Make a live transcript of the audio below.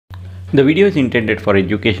The video is intended for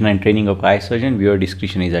education and training of eye surgeon. Viewer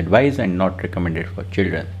discretion is advised and not recommended for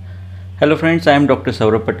children. Hello friends, I am Dr.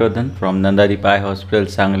 Sourabh Patwardhan from Nandadip Eye Hospital,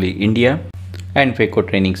 Sangli, India and Phaco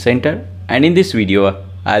Training Center. And in this video,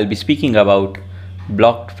 I'll be speaking about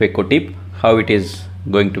blocked phaco tip, how it is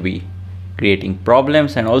going to be creating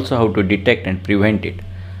problems and also how to detect and prevent it.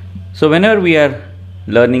 So whenever we are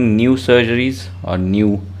learning new surgeries or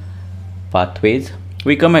new pathways,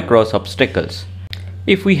 we come across obstacles.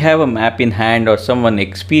 If we have a map in hand or someone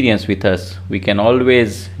experienced with us, we can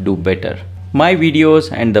always do better. My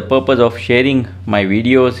videos and the purpose of sharing my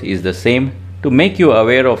videos is the same, to make you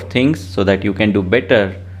aware of things so that you can do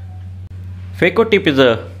better. Phaco tip is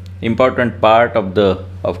a important part of the,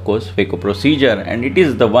 of course, phaco procedure, and it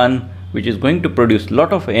is the one which is going to produce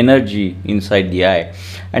lot of energy inside the eye.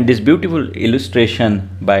 And this beautiful illustration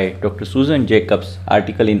by Dr. Susan Jacobs'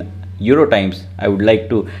 article in Eurotimes, I would like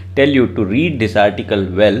to tell you to read this article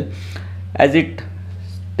well, as it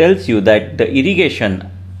tells you that the irrigation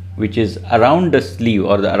which is around the sleeve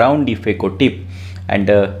or around the phaco tip and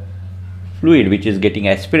the fluid which is getting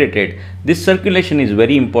aspirated, this circulation is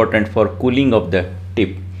very important for cooling of the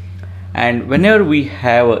tip. And whenever we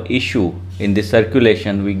have an issue in this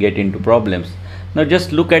circulation, we get into problems. Now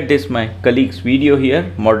just look at this, my colleague's video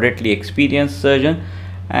here, moderately experienced surgeon.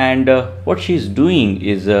 And what she's doing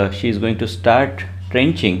is she's going to start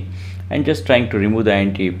trenching and just trying to remove the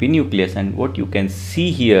anterior epinucleus. And what you can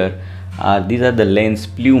see here are these are the lens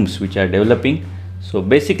plumes which are developing. So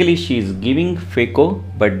basically she is giving phaco,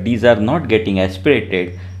 but these are not getting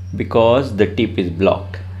aspirated because the tip is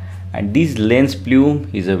blocked. And this lens plume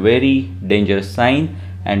is a very dangerous sign,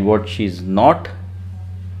 and what she's not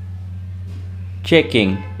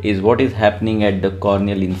checking is what is happening at the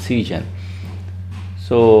corneal incision.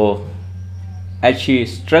 So as she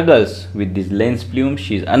struggles with this lens plume,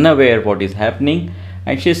 she is unaware what is happening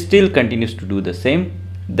and she still continues to do the same.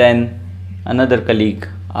 Then another colleague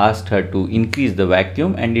asked her to increase the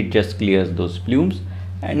vacuum and it just clears those plumes,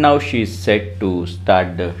 and now she is set to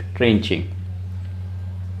start the trenching.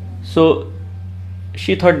 So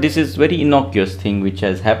she thought this is very innocuous thing which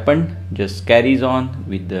has happened, just carries on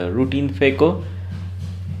with the routine phaco,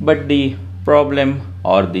 but the problem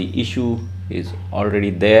or the issue is already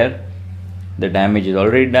there. The damage is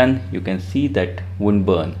already done. You can see that wound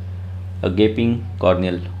burn, a gaping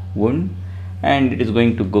corneal wound, and it is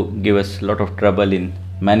going to give us a lot of trouble in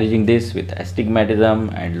managing this with astigmatism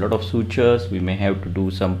and a lot of sutures. We may have to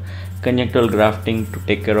do some conjunctival grafting to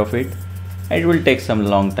take care of it, and it will take some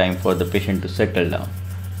long time for the patient to settle down.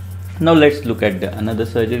 Now let's look at another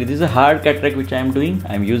surgery. This is a hard cataract which I am doing.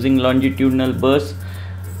 I am using longitudinal bursts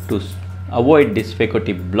to avoid this phaco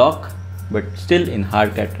tip block. But still in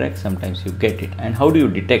hard cataract sometimes you get it. And how do you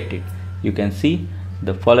detect it? You can see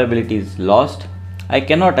the fallibility is lost. I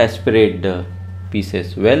cannot aspirate the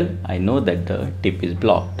pieces well. I know that the tip is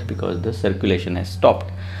blocked because the circulation has stopped.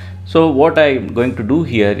 So what I am going to do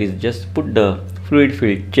here is just put the fluid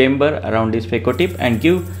filled chamber around this phaco tip and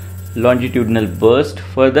give longitudinal burst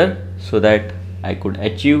further so that I could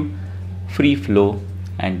achieve free flow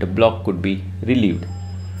and the block could be relieved.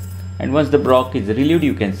 And once the block is relieved,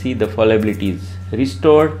 you can see the fallibility is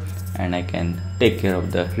restored and I can take care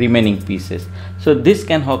of the remaining pieces. So this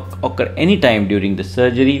can occur anytime during the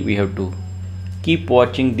surgery. We have to keep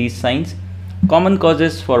watching these signs. Common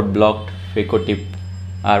causes for blocked phaco tip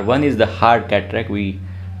are, one is the hard cataract. We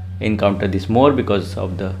encounter this more because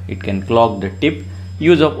of it can clog the tip.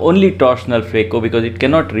 Use of only torsional phaco because it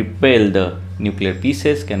cannot repel the nuclear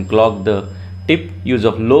pieces, can clog the tip. Use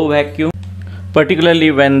of low vacuum,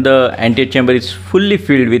 particularly when the anterior chamber is fully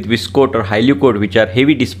filled with viscoat or hylucoat, which are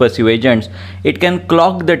heavy dispersive agents. It can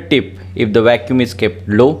clog the tip if the vacuum is kept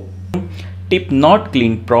low. Tip not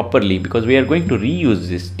cleaned properly because we are going to reuse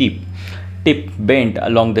this tip. Tip bent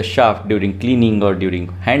along the shaft during cleaning or during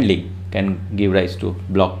handling can give rise to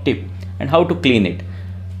blocked tip. And how to clean it?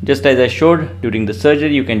 Just as I showed during the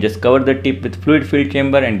surgery, you can just cover the tip with fluid filled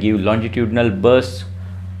chamber and give longitudinal bursts,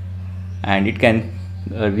 and it can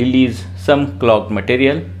release some clogged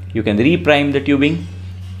material. You can reprime the tubing,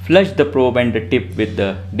 flush the probe and the tip with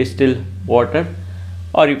the distilled water,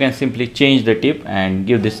 or you can simply change the tip and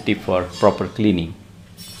give this tip for proper cleaning.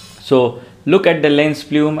 So look at the lens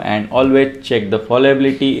plume and always check the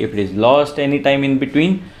fallibility. If it is lost anytime in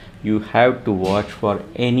between, you have to watch for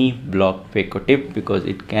any blocked phaco tip because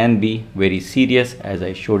it can be very serious, as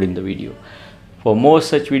I showed in the video. For more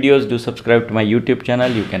such videos, do subscribe to my YouTube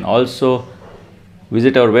channel. You can also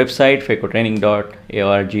visit our website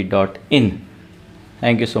phacotraining.org.in.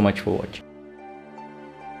 Thank you so much for watching.